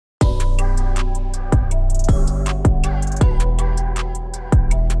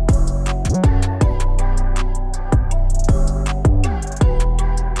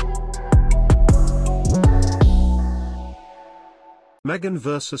Meghan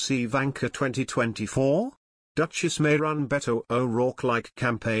vs Ivanka 2024? Duchess may run Beto O'Rourke-like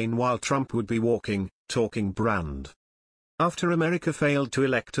campaign while Trump would be walking, talking brand. After America failed to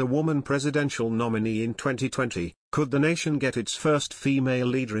elect a woman presidential nominee in 2020, could the nation get its first female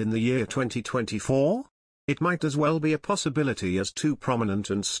leader in the year 2024? It might as well be a possibility as two prominent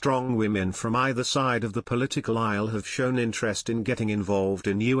and strong women from either side of the political aisle have shown interest in getting involved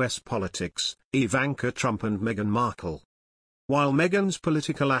in US politics, Ivanka Trump and Meghan Markle. While Meghan's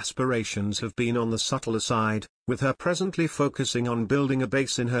political aspirations have been on the subtler side, with her presently focusing on building a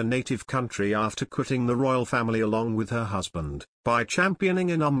base in her native country after quitting the royal family along with her husband, by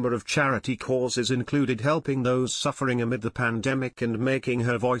championing a number of charity causes including helping those suffering amid the pandemic and making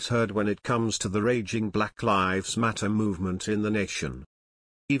her voice heard when it comes to the raging Black Lives Matter movement in the nation.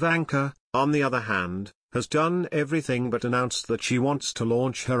 Ivanka, on the other hand, has done everything but announced that she wants to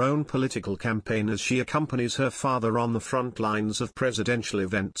launch her own political campaign as she accompanies her father on the front lines of presidential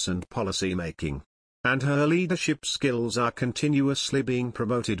events and policy making. And her leadership skills are continuously being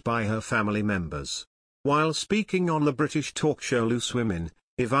promoted by her family members. While speaking on the British talk show Loose Women,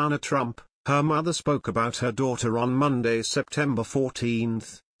 Ivanka Trump, her mother spoke about her daughter on Monday, September 14,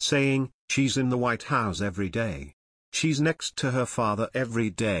 saying, "She's in the White House every day. She's next to her father every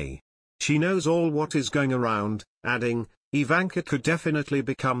day. She knows all what is going around," adding, "Ivanka could definitely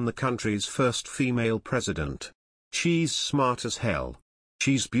become the country's first female president. She's smart as hell.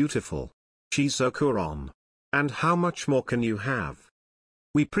 She's beautiful. She's so cool. And how much more can you have?"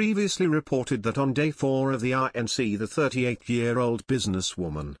 We previously reported that on day 4 of the RNC, the 38-year-old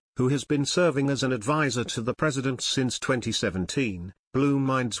businesswoman, who has been serving as an advisor to the president since 2017, blew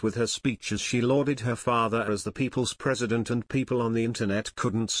minds with her speech as she lauded her father as the people's president, and people on the internet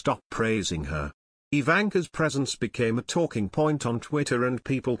couldn't stop praising her. Ivanka's presence became a talking point on Twitter, and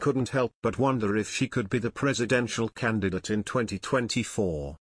people couldn't help but wonder if she could be the presidential candidate in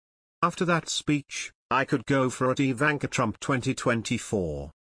 2024. After that speech, "I could go for it, Ivanka Trump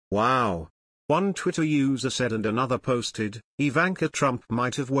 2024. Wow," one Twitter user said, and another posted, "Ivanka Trump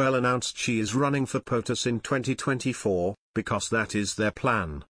might have well announced she is running for POTUS in 2024, because that is their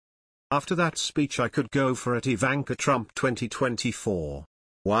plan. After that speech, I could go for it, Ivanka Trump 2024.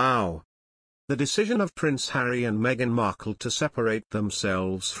 Wow." The decision of Prince Harry and Meghan Markle to separate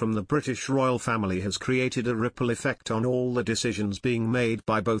themselves from the British royal family has created a ripple effect on all the decisions being made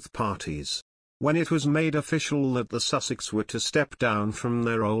by both parties. When it was made official that the Sussex were to step down from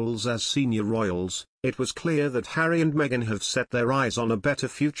their roles as senior royals, it was clear that Harry and Meghan have set their eyes on a better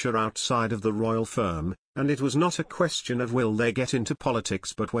future outside of the royal firm, and it was not a question of will they get into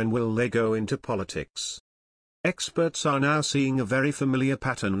politics but when will they go into politics. Experts are now seeing a very familiar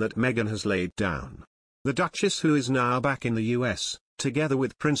pattern that Meghan has laid down. The Duchess, who is now back in the US, together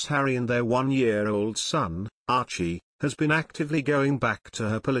with Prince Harry and their 1-year-old son, Archie, has been actively going back to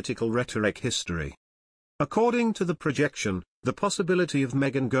her political rhetoric history. According to the projection, the possibility of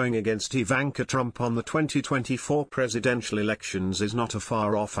Meghan going against Ivanka Trump on the 2024 presidential elections is not a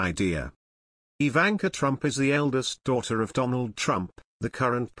far-off idea. Ivanka Trump is the eldest daughter of Donald Trump, the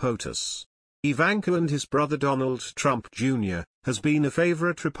current POTUS. Ivanka and his brother Donald Trump Jr. has been a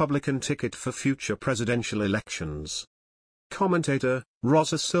favorite Republican ticket for future presidential elections. Commentator,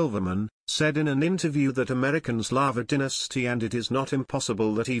 Rosa Silverman, said in an interview that Americans love a dynasty and it is not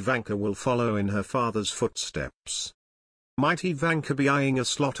impossible that Ivanka will follow in her father's footsteps. Might Ivanka be eyeing a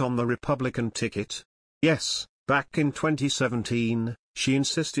slot on the Republican ticket? Yes, back in 2017, she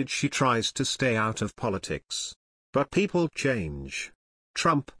insisted she tries to stay out of politics. But people change.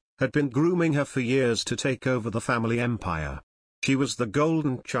 Trump had been grooming her for years to take over the family empire. She was the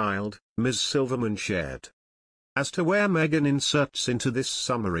golden child, Ms. Silverman shared. As to where Meghan inserts into this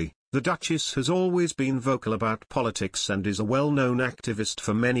summary, the Duchess has always been vocal about politics and is a well-known activist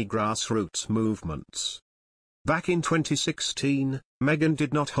for many grassroots movements. Back in 2016, Meghan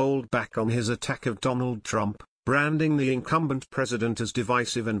did not hold back on his attack of Donald Trump, branding the incumbent president as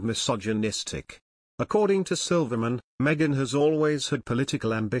divisive and misogynistic. According to Silverman, Meghan has always had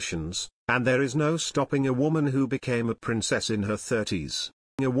political ambitions, and there is no stopping a woman who became a princess in her 30s.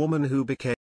 A woman who became